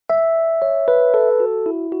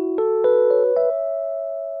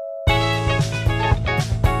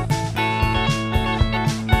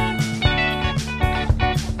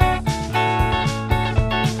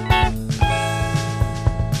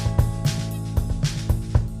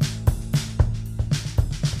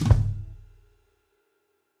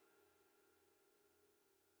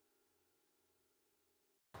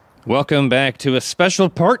Welcome back to a special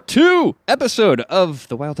part 2 episode of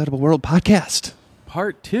the Wild Edible World podcast.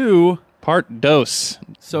 Part 2. Part dos.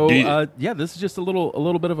 So this is just a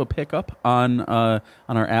little bit of a pickup on our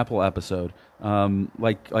Apple episode.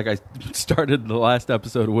 Like I started the last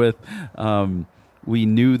episode with, we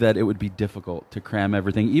knew that it would be difficult to cram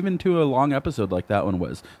everything, even to a long episode like that one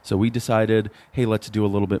was. So we decided, hey, let's do a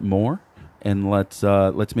little bit more, and let's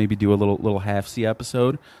maybe do a little half-C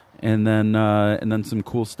episode, and then some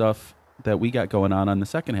cool stuff that we got going on the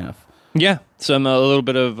second half. Yeah, a little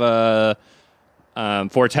bit of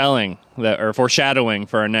foretelling or foreshadowing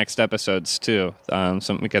for our next episodes too.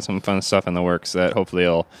 We got some fun stuff in the works that hopefully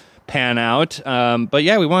will pan out. But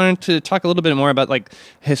yeah, we wanted to talk a little bit more about like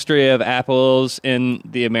history of apples in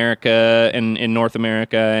the America and in North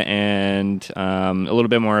America, and a little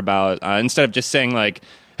bit more about instead of just saying like,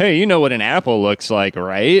 hey, you know what an apple looks like,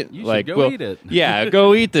 right? You should go eat it. Yeah,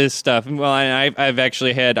 go eat this stuff. Well,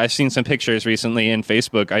 I've seen some pictures recently in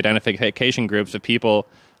Facebook identification groups of people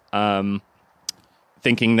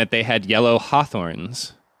thinking that they had yellow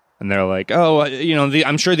hawthorns. And they're like, oh,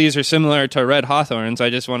 I'm sure these are similar to red hawthorns. I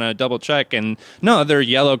just want to double check. And no, they're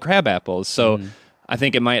yellow crab apples. So I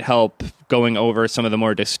think it might help going over some of the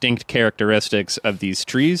more distinct characteristics of these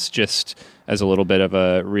trees just as a little bit of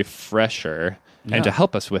a refresher. Yeah. And to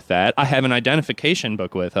help us with that, I have an identification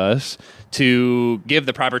book with us to give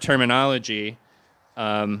the proper terminology,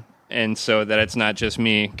 and so that it's not just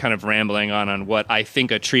me kind of rambling on what I think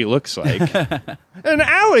a tree looks like. An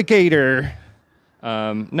alligator!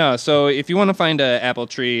 No, so if you want to find an apple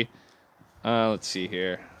tree, let's see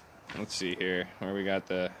here. Where we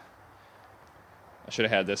got I should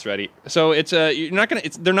have had this ready. So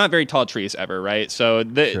they're not very tall trees ever, right? So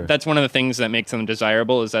sure. That's one of the things that makes them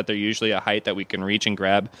desirable is that they're usually a height that we can reach and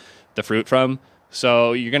grab the fruit from.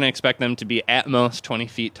 So you're going to expect them to be at most 20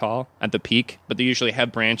 feet tall at the peak, but they usually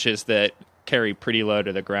have branches that carry pretty low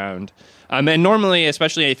to the ground. And normally,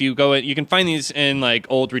 especially if you go, you can find these in like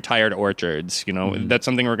old retired orchards. That's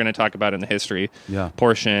something we're going to talk about in the history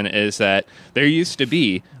portion, is that there used to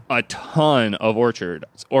be a ton of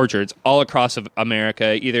orchards all across of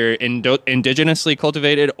America, either indigenously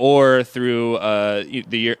cultivated or through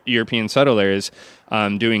the European settlers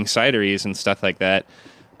doing cideries and stuff like that.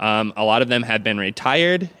 A lot of them have been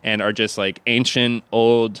retired and are just like ancient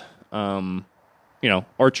old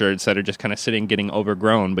orchards that are just kind of sitting, getting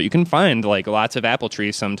overgrown. But you can find like lots of apple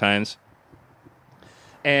trees sometimes,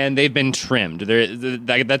 and they've been trimmed.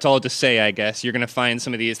 That's all to say, I guess. You're going to find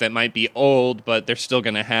some of these that might be old, but they're still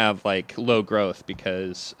going to have like low growth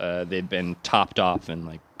because they've been topped off and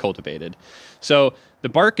like cultivated. So the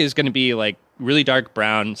bark is going to be like really dark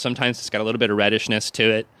brown. Sometimes it's got a little bit of reddishness to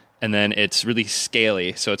it, and then it's really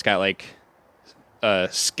scaly. So it's got like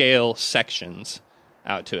scale sections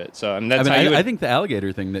out to it. So I think the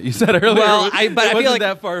alligator thing that you said earlier wasn't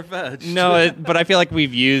that far-fetched. No, but I feel like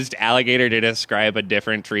we've used alligator to describe a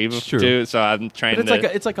different tree too, so I'm trying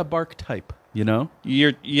it's like a bark type,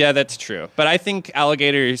 Yeah, that's true. But I think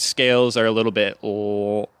alligator scales are a little bit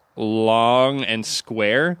long and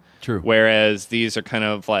square. True. Whereas these are kind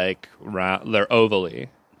of like they're ovally.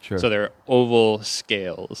 Sure. So they're oval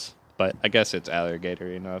scales. But I guess it's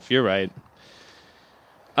alligator enough. You're right.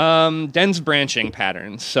 Dense branching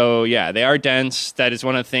patterns. So yeah, they are dense. That is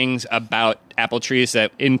one of the things about apple trees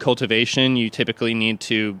that in cultivation, you typically need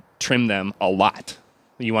to trim them a lot.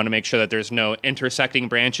 You want to make sure that there's no intersecting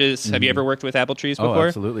branches. Mm-hmm. Have you ever worked with apple trees before? Oh,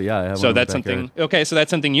 absolutely. Yeah. I have so that's something. Okay, so that's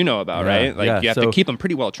something you know about, right? Like you have to keep them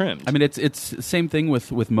pretty well trimmed. I mean, it's the same thing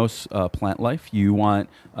with most plant life. You want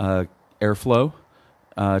airflow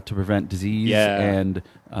to prevent disease and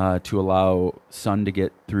to allow sun to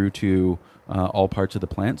get through to all parts of the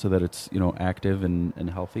plant so that it's active and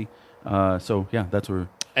healthy. So yeah, that's where.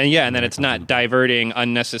 And then it's not diverting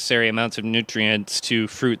unnecessary amounts of nutrients to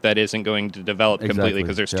fruit that isn't going to develop completely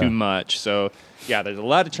because there's too much. So yeah, there's a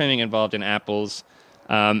lot of trimming involved in apples.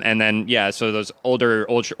 And then so those older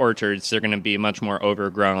orchards, they're going to be much more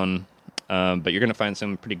overgrown. But you're going to find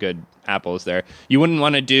some pretty good apples there. You wouldn't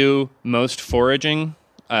want to do most foraging,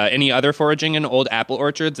 any other foraging in old apple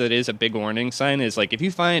orchards. That is a big warning sign. Is like if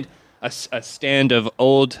you find a stand of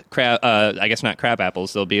old crab, I guess not crab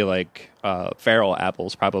apples. They'll be like feral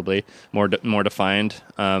apples, probably more defined.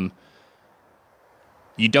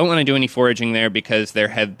 You don't want to do any foraging there because there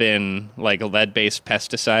have been like lead-based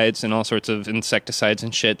pesticides and all sorts of insecticides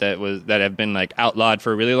and shit that have been like outlawed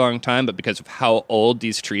for a really long time. But because of how old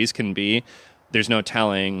these trees can be, there's no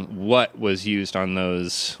telling what was used on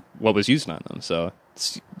them. So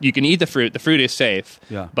you can eat the fruit. The fruit is safe.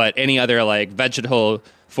 Yeah. But any other like vegetal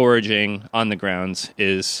foraging on the grounds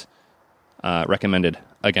is recommended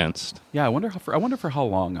against. Yeah, I wonder for how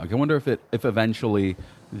long. Like, I wonder if eventually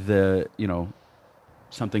the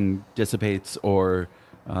something dissipates or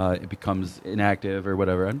it becomes inactive or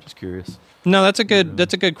whatever. I'm just curious. No, that's a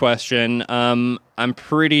good question. I'm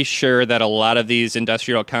pretty sure that a lot of these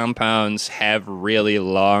industrial compounds have really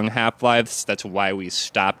long half-lives. That's why we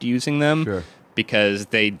stopped using them. Sure. Because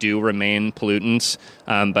they do remain pollutants,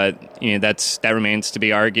 but that remains to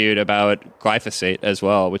be argued about glyphosate as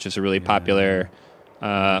well, which is a really popular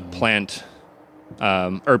plant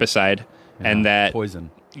herbicide, and that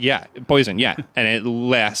poison. Yeah, poison. Yeah, and it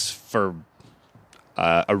lasts for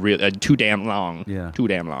too damn long. Yeah, too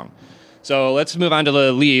damn long. So let's move on to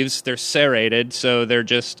the leaves. They're serrated, so they're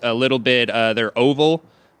just a little bit. They're oval,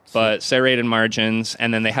 but serrated margins,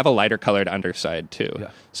 and then they have a lighter colored underside too.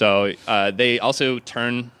 Yeah. So they also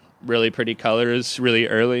turn really pretty colors really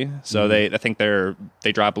early. So I think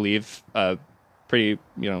they drop leaf pretty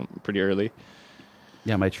early.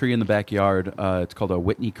 Yeah, my tree in the backyard, it's called a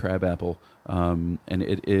Whitney crabapple, and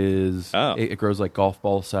it is it grows like golf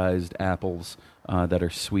ball sized apples that are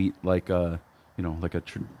sweet like a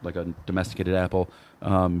domesticated apple,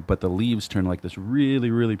 but the leaves turn like this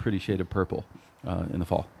really, really pretty shade of purple in the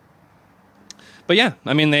fall. But yeah,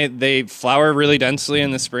 I mean, they flower really densely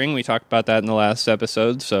in the spring. We talked about that in the last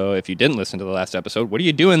episode. So if you didn't listen to the last episode, what are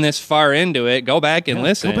you doing this far into it? Go back and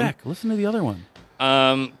listen. Go back. Listen to the other one.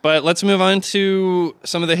 But let's move on to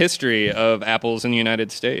some of the history of apples in the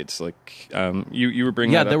United States. Like you were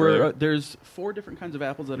bringing that up earlier. There's 4 different kinds of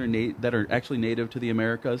apples that are actually native to the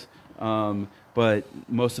Americas. But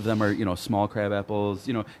most of them are, small crab apples.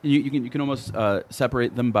 You can almost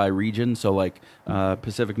separate them by region. So like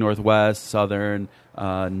Pacific Northwest, Southern,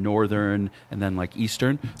 Northern, and then like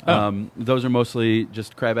Eastern. Those are mostly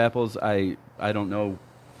just crab apples. I don't know.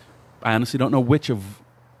 I honestly don't know which of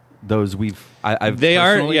those they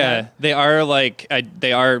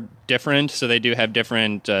are different. So they do have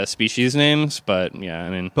different species names. But yeah, I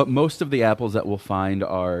mean. But most of the apples that we'll find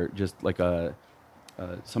are just like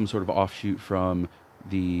some sort of offshoot from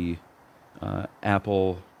the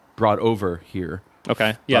apple brought over here.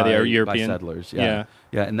 Okay. Yeah, they are by European settlers. Yeah,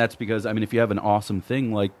 and that's because if you have an awesome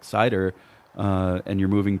thing like cider, and you're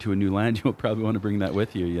moving to a new land, you'll probably want to bring that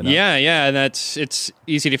with you. Yeah, and it's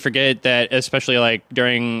easy to forget that, especially like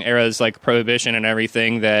during eras like Prohibition and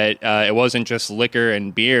everything, that it wasn't just liquor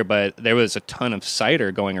and beer, but there was a ton of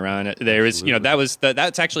cider going around. There was,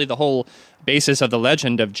 that's actually the whole basis of the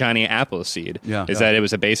legend of Johnny Appleseed. That it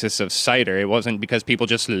was a basis of cider. It wasn't because people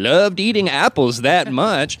just loved eating apples that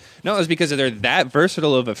much. No, it was because they're that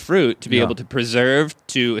versatile of a fruit to be able to preserve.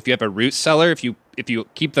 If you have a root cellar, if you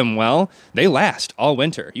keep them well, they last all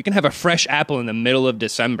winter. You can have a fresh apple in the middle of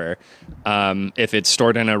December if it's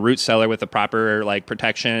stored in a root cellar with the proper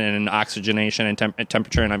protection and oxygenation and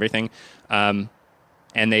temperature and everything.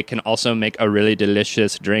 And they can also make a really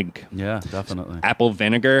delicious drink. Yeah, definitely. Apple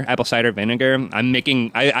cider vinegar.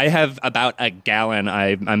 I have about a gallon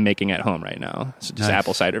I'm making at home right now. So just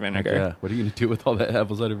apple cider vinegar. Yeah. What are you going to do with all that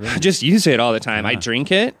apple cider vinegar? Just use it all the time. I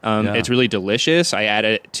drink it. It's really delicious. I add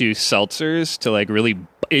it to seltzers to really.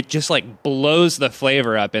 It just blows the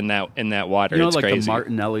flavor up in that water. It's crazy. The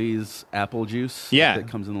Martinelli's apple juice. Yeah, that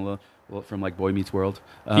comes in from Boy Meets World.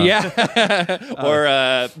 Or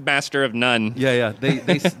Master of None. Yeah.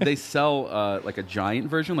 They sell a giant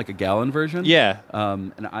version, like a gallon version. Yeah.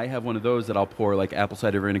 And I have one of those that I'll pour apple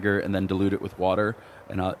cider vinegar and then dilute it with water,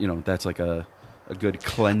 and that's a good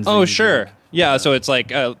cleansing. Oh sure. Yeah. So it's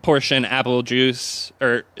like a portion apple juice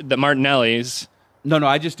or the Martinelli's. No,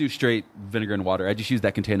 I just do straight vinegar and water. I just use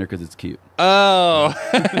that container because it's cute. Oh.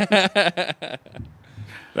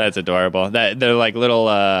 That's adorable. They're like little.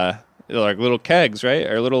 They're like little kegs, right?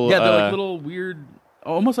 Or little. Yeah, they're like little weird,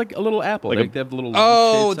 almost like a little apple. They have the little.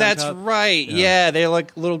 Oh, that's right. Yeah, they're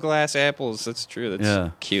like little glass apples. That's true.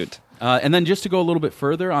 That's cute. And then just to go a little bit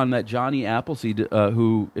further on that Johnny Appleseed,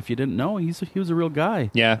 who, if you didn't know, he was a real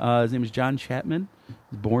guy. Yeah. His name is John Chapman.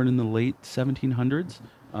 Born in the late 1700s.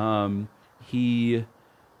 He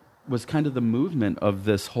was kind of the movement of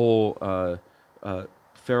this whole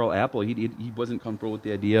feral apple. He wasn't comfortable with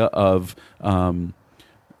the idea of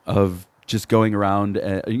just going around,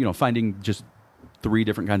 finding just 3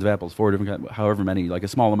 different kinds of apples, 4 different kinds, however many, like a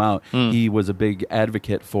small amount. He was a big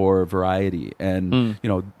advocate for variety, and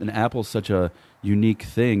an apple's such a unique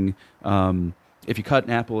thing. If you cut an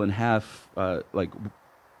apple in half,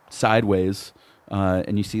 sideways,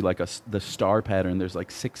 and you see the star pattern, there's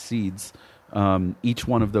 6 seeds. Each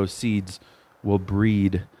one of those seeds will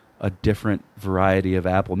breed a different variety of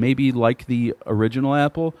apple, maybe like the original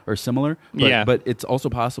apple or similar, but it's also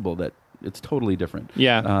possible that it's totally different.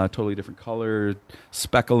 Yeah. Totally different color,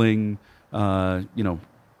 speckling,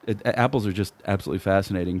 apples are just absolutely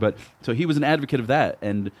fascinating. But so he was an advocate of that,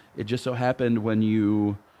 and it just so happened when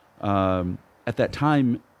you at that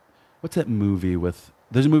time, what's that movie with?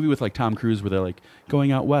 There's a movie with like Tom Cruise where they're like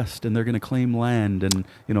going out west and they're going to claim land and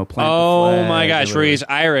plant the flag. My gosh, where he's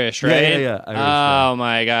Irish, right? Yeah. Irish, oh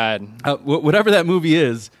my God. Whatever that movie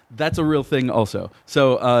is, that's a real thing also.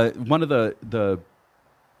 So one of the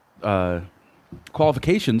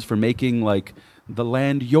qualifications for making like the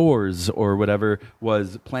land yours or whatever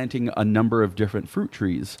was planting a number of different fruit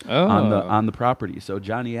trees on the property. So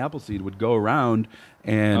Johnny Appleseed would go around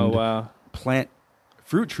and plant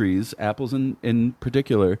fruit trees, apples in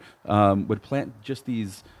particular, would plant just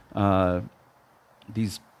these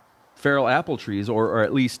feral apple trees, or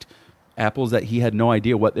at least apples that he had no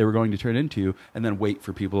idea what they were going to turn into, and then wait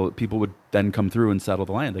for people. People would then come through and settle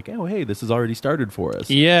the land. Like, oh, hey, this has already started for us.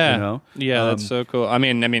 Yeah, that's so cool. I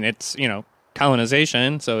mean, it's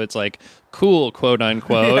colonization, so it's like cool, quote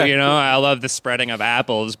unquote. I love the spreading of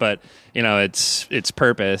apples, but its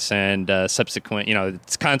purpose and subsequent,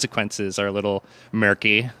 its consequences are a little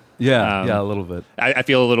murky. Yeah, a little bit. I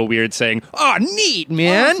feel a little weird saying, "Oh, neat,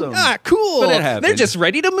 man! Awesome. Cool! But it happened. They're just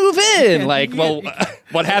ready to move in." Like, well,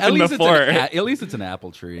 what happened before? At least it's an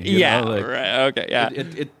apple tree. Right. Okay. Yeah.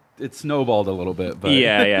 It snowballed a little bit, but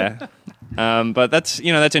yeah. But that's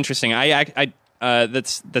interesting.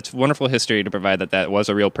 That's wonderful history to provide that was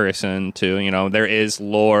a real person too. There is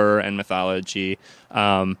lore and mythology,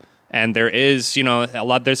 and there is a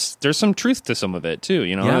lot. There's some truth to some of it too.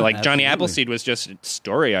 Like Johnny Appleseed was just a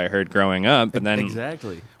story I heard growing up, and then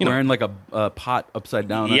exactly wearing like a pot upside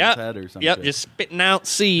down on his head or something. Yep, just spitting out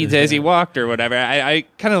seeds as he walked or whatever. I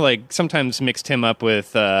kind of like sometimes mixed him up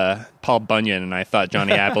with Paul Bunyan, and I thought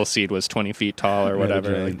Johnny Appleseed was 20 feet tall or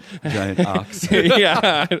whatever. Giant ox.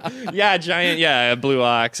 Giant, a blue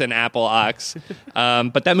ox, an apple ox.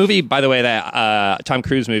 But that movie, by the way, that Tom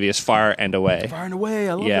Cruise movie is Far and Away. Far and Away,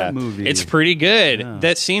 I love that movie. It's pretty good. Yeah.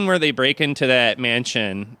 That scene where they break into that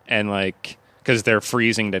mansion and like, because they're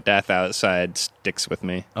freezing to death outside, sticks with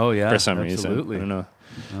me. Oh yeah, for some absolutely. reason. I don't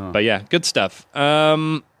know. Oh. But yeah, good stuff.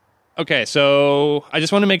 Okay, so I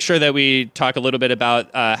just want to make sure that we talk a little bit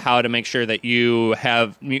about how to make sure that you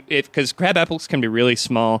have, because crab apples can be really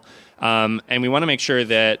small, and we want to make sure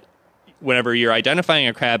that whenever you're identifying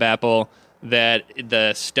a crab apple, that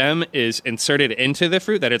the stem is inserted into the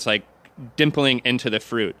fruit, that it's like dimpling into the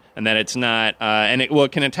fruit, and that it's not, and it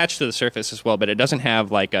can attach to the surface as well, but it doesn't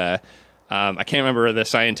have like I can't remember the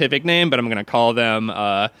scientific name, but I'm going to call them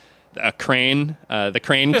a crane, the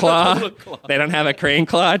crane claw. They don't have a crane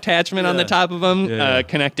claw attachment on the top of them,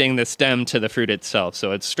 connecting the stem to the fruit itself.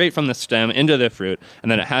 So it's straight from the stem into the fruit, and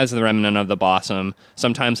then it has the remnant of the blossom.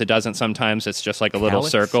 Sometimes it doesn't. Sometimes it's just like a little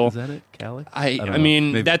circle. Is that it? Calyx? I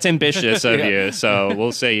mean, maybe. That's ambitious of you. So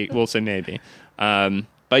we'll say maybe.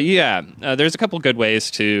 But yeah, there's a couple good ways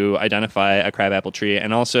to identify a crabapple tree,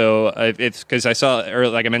 and also because I saw, or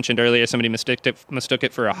like I mentioned earlier, somebody mistook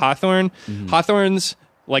it for a hawthorn. Mm-hmm. Hawthorns,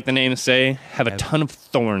 like the names say, have a ton of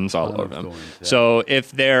thorns all over them. Thorns, yeah. So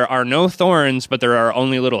if there are no thorns, but there are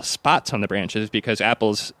only little spots on the branches, because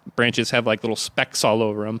apples branches have like little specks all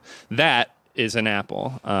over them, that is an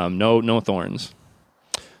apple. No thorns.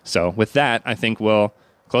 So with that, I think we'll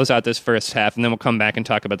close out this first half, and then we'll come back and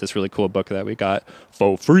talk about this really cool book that we got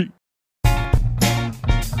for free.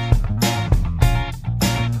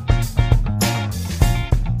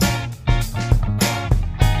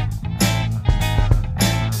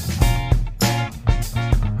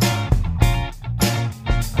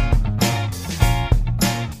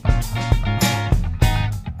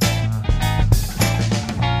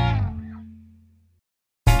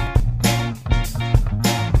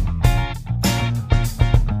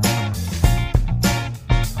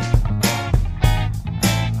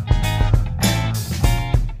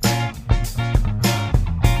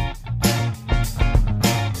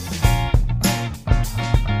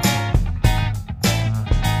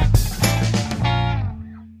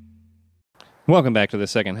 Welcome back to the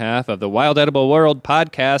second half of the Wild Edible World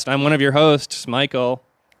podcast. I'm one of your hosts, Michael.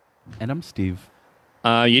 And I'm Steve.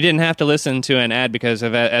 You didn't have to listen to an ad because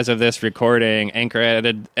as of this recording, Anchor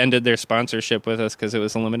ended their sponsorship with us because it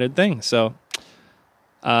was a limited thing. So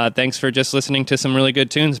thanks for just listening to some really good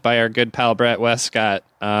tunes by our good pal Brett Westcott.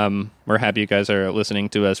 We're happy you guys are listening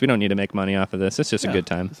to us. We don't need to make money off of this. It's just a good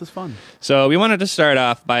time. This is fun. So we wanted to start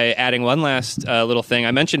off by adding one last little thing.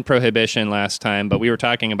 I mentioned prohibition last time, but we were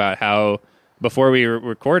talking about how before we were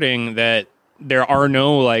recording that there are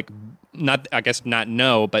no,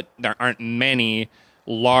 but there aren't many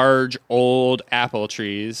large old apple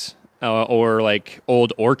trees or like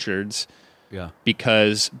old orchards Yeah.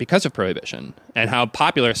 because of Prohibition and how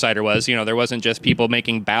popular cider was. You know, there wasn't just people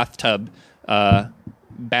making bathtub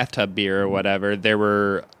beer or whatever. There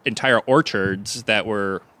were entire orchards that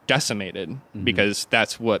were decimated because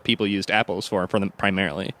that's what people used apples for them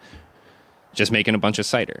primarily. Just making a bunch of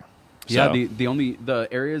cider. Yeah, So, the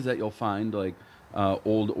areas that you'll find like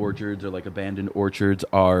old orchards or like abandoned orchards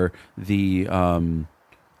are the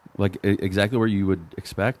exactly where you would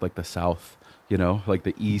expect, like the South, you know, like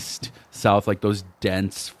the East, South, like those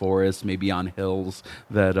dense forests, maybe on hills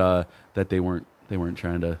that they weren't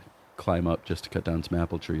trying to climb up just to cut down some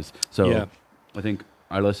apple trees. So yeah. I think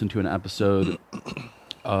I listened to an episode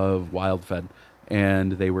of Wild Fed,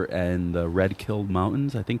 and they were in the Red Killed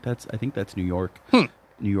Mountains. I think that's New York.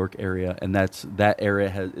 New York area, and that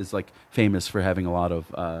area is like famous for having a lot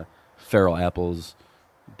of feral apples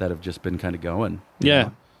that have just been kind of going.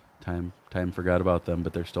 Yeah. Time forgot about them,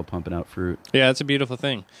 but they're still pumping out fruit. Yeah, it's a beautiful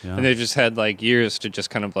thing. Yeah. And they've just had like years to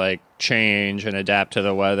just kind of like change and adapt to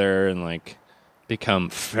the weather and like become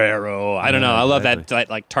feral. I don't know. I love that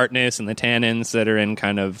like tartness and the tannins that are in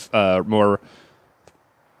kind of more,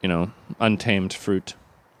 you know, untamed fruit.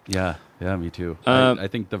 Yeah, me too. I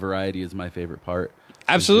think the variety is my favorite part.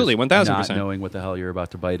 Absolutely, 1,000%. Not knowing what the hell you're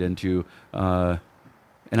about to bite into, and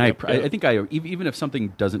I think even if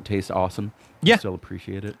something doesn't taste awesome, I still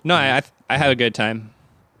appreciate it. No, I have a good time,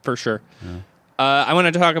 for sure. Yeah. I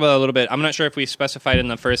wanted to talk about a little bit. I'm not sure if we specified in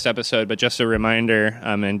the first episode, but just a reminder,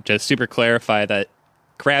 and just super clarify that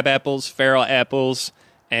crab apples, feral apples,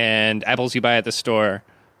 and apples you buy at the store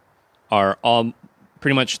are all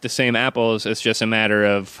pretty much the same apples. It's just a matter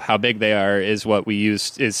of how big they are is what we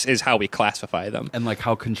use, is how we classify them. And like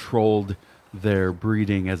how controlled their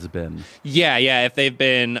breeding has been. Yeah. If they've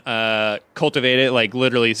been cultivated, like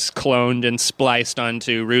literally cloned and spliced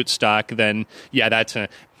onto rootstock, then yeah, that's an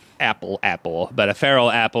apple. But a feral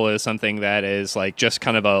apple is something that is like just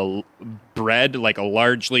kind of a bred, like a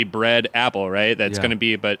largely bred apple, right? That's going to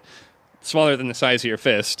be but smaller than the size of your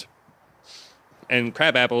fist. And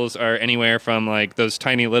crab apples are anywhere from like those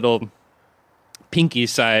tiny little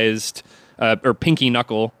pinky-sized or pinky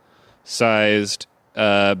knuckle-sized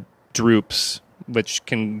droops, which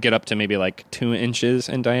can get up to maybe like 2 inches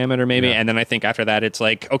in diameter, maybe. Yeah. And then I think after that, it's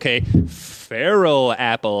like, okay, feral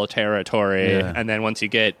apple territory. Yeah. And then once you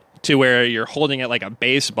get to where you're holding it like a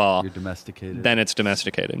baseball, you're domesticated. Then it's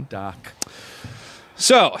domesticated. Doc.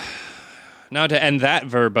 So now to end that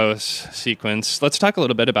verbose sequence, let's talk a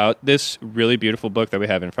little bit about this really beautiful book that we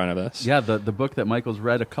have in front of us. Yeah, the book that Michael's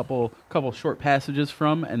read a couple short passages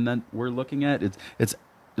from, and then we're looking at it's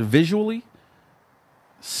visually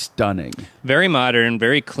stunning, very modern,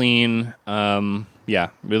 very clean. Really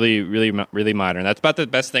modern. That's about the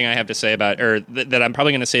best thing I have to say about, or that I'm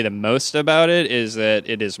probably going to say the most about it, is that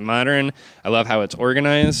it is modern. I love how it's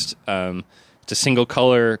organized. It's a single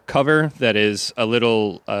color cover that is a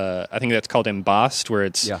little, I think that's called embossed, where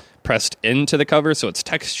it's pressed into the cover, so it's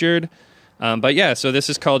textured. So this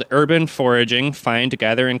is called Urban Foraging, Find,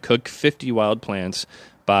 Gather, and Cook 50 Wild Plants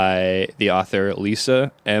by the author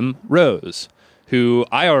Lisa M. Rose, who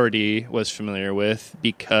I already was familiar with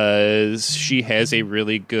because she has a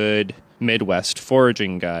really good Midwest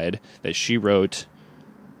foraging guide that she wrote,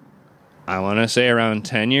 I want to say around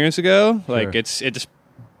 10 years ago. Sure. Like it's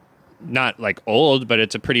not like old, but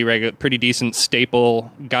it's a pretty decent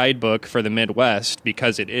staple guidebook for the Midwest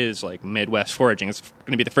because it is like Midwest foraging. It's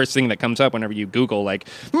going to be the first thing that comes up whenever you Google like,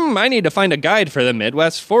 I need to find a guide for the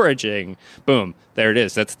Midwest foraging. Boom, there it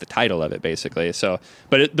is. That's the title of it, basically. So,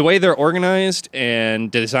 but the way they're organized and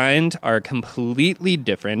designed are completely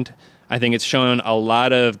different. I think it's shown a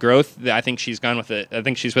lot of growth. I think she's gone with I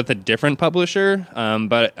think she's with a different publisher,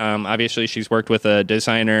 but obviously she's worked with a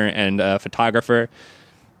designer and a photographer.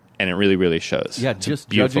 And it really, really shows. Yeah, just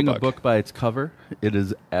judging a book by its cover, it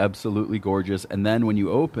is absolutely gorgeous. And then when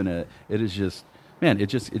you open it, it is just, man, it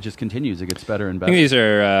just continues. It gets better and better. I think these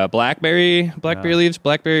are blackberry leaves,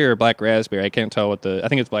 blackberry or black raspberry. I can't tell I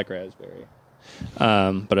think it's black raspberry.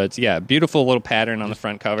 But it's, beautiful little pattern on the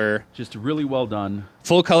front cover. Just really well done.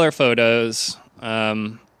 Full color photos.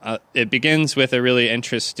 It begins with a really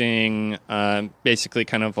interesting, basically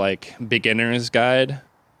kind of like beginner's guide.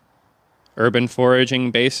 Urban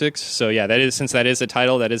Foraging Basics. So since that is the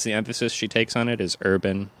title, that is the emphasis she takes on it, is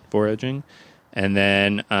urban foraging. And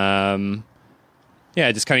then,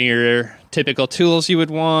 just kind of your typical tools you would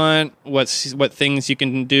want, what things you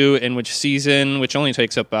can do in which season, which only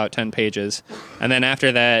takes up about 10 pages. And then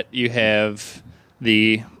after that, you have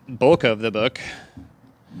the bulk of the book,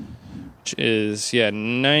 which is,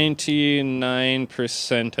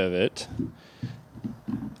 99% of it.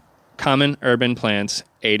 Common urban plants,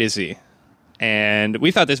 A to Z. And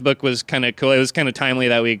we thought this book was kind of cool. It was kind of timely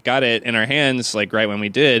that we got it in our hands, like right when we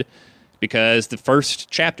did, because the first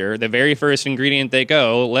chapter, the very first ingredient they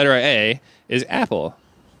go, letter A, is apple.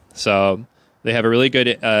 So they have a really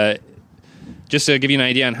good, just to give you an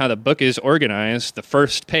idea on how the book is organized, the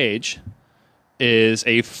first page is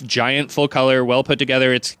a giant full color, well put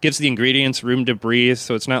together. It gives the ingredients room to breathe,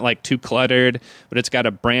 so it's not like too cluttered, but it's got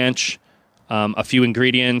a branch, a few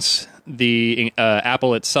ingredients, the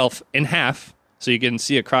apple itself in half, so you can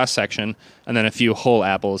see a cross section, and then a few whole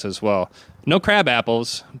apples as well. No crab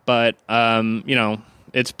apples, but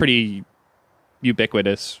it's pretty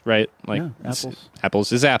ubiquitous, right? Like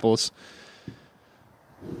apples is apples.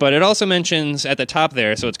 But it also mentions at the top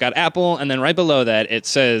there, so it's got apple, and then right below that, it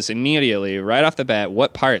says immediately, right off the bat,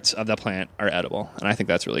 what parts of the plant are edible. And I think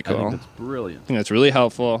that's really cool. I think that's brilliant. I think that's really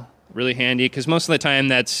helpful, really handy, because most of the time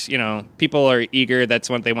that's, people are eager,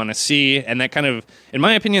 that's what they want to see, and that kind of, in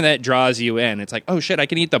my opinion, that draws you in. It's like, oh shit, I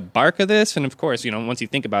can eat the bark of this, and of course, once you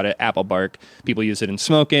think about it, apple bark, people use it in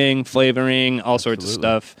smoking, flavoring, all sorts of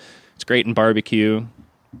stuff. It's great in barbecue.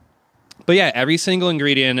 But yeah, every single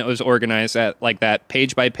ingredient was organized at like that,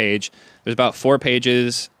 page by page. There's about 4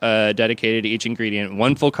 pages dedicated to each ingredient,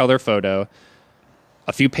 1 full color photo,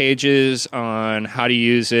 a few pages on how to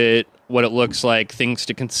use it, what it looks like, things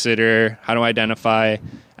to consider, how to identify,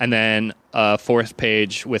 and then a 4th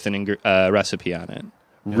page with a recipe on it.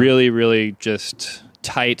 Yeah. Really, really just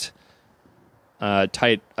tight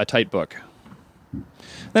book.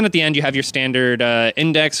 Then at the end, you have your standard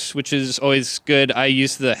index, which is always good. I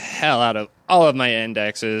use the hell out of all of my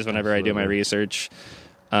indexes whenever I do my research.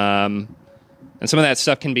 And some of that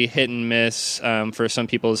stuff can be hit and miss for some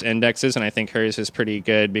people's indexes, and I think hers is pretty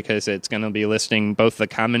good because it's going to be listing both the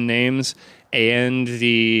common names and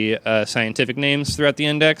the scientific names throughout the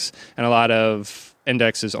index, and a lot of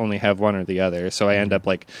indexes only have one or the other, so I end up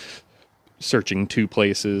like searching 2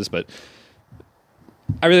 places, but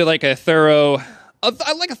I really like a thorough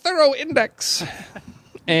index.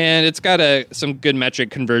 And it's got some good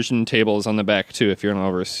metric conversion tables on the back, too, if you're an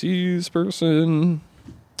overseas person.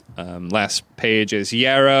 Last page is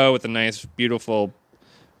yarrow with a nice, beautiful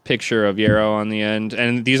picture of yarrow on the end.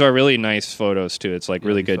 And these are really nice photos, too. It's like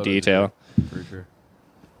really good detail. For sure.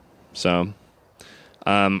 So,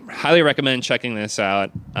 highly recommend checking this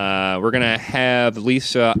out. We're going to have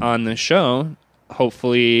Lisa on the show,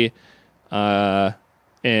 hopefully.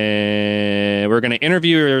 And we're going to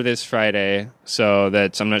interview her this Friday, so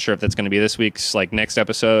I'm not sure if that's going to be this week's like next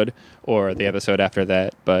episode or the episode after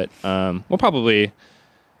that, but we'll probably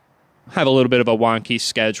have a little bit of a wonky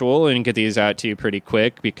schedule and get these out to you pretty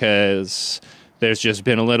quick because there's just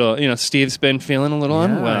been a little, Steve's been feeling a little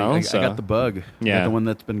unwell. I got the bug. Yeah. I got the one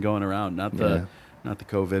that's been going around, not the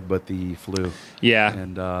COVID, but the flu. Yeah.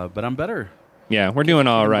 And but I'm better. Yeah, we're doing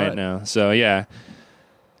all right now. So yeah.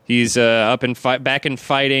 He's back in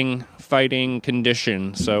fighting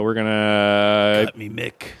condition, so we're gonna cut me,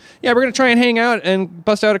 Mick. Yeah, we're gonna try and hang out and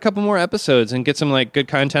bust out a couple more episodes and get some like good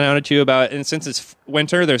content out to you about. And since it's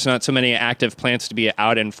winter, there's not so many active plants to be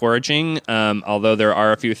out and foraging. Although there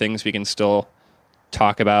are a few things we can still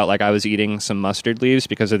talk about. Like I was eating some mustard leaves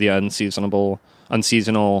because of the unseasonal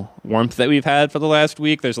warmth that we've had for the last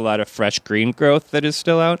week. There's a lot of fresh green growth that is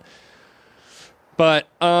still out. But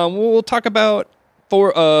we'll talk about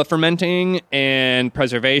fermenting and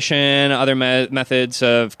preservation, other methods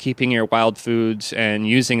of keeping your wild foods and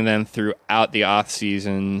using them throughout the off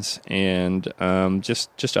seasons, and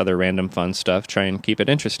just other random fun stuff. Try and keep it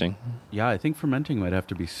interesting. Yeah, I think fermenting might have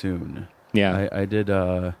to be soon. Yeah, I did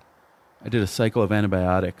a cycle of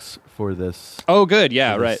antibiotics for this. Oh, good.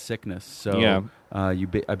 Yeah, right. Sickness. So yeah. I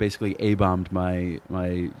basically A-bombed my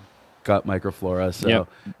gut microflora. So yep.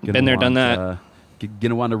 Been there, done that.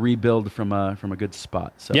 Gonna want to rebuild from a good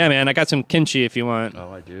spot. So. Yeah, man, I got some kimchi if you want.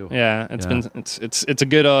 Oh, I do. Yeah, it's a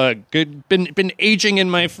good been aging in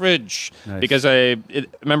my fridge. Nice. Because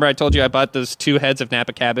remember I told you I bought those 2 heads of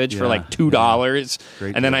Napa cabbage for like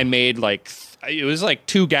 $2, and then I made it was like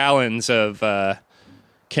 2 gallons of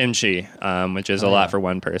kimchi, which is a lot for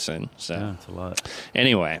one person. So yeah, it's a lot.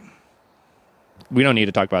 Anyway. We don't need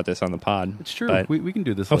to talk about this on the pod. It's true. We can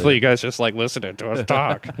do this hopefully later. You guys just like listening to us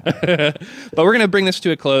talk. But we're going to bring this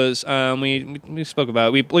to a close. We spoke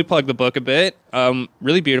about it. We plugged the book a bit.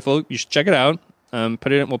 Really beautiful. You should check it out. We'll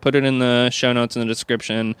put it in the show notes in the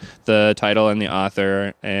description, the title and the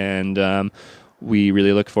author. And we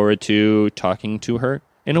really look forward to talking to her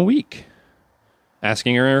in a week.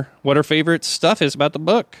 Asking her what her favorite stuff is about the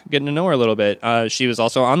book, getting to know her a little bit. She was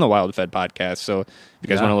also on the Wild Fed podcast, so if you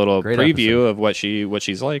guys want a little preview of what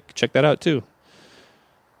she's like, check that out too.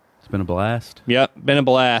 It's been a blast. Yep, been a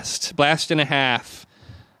blast. Blast and a half.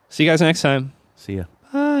 See you guys next time. See ya.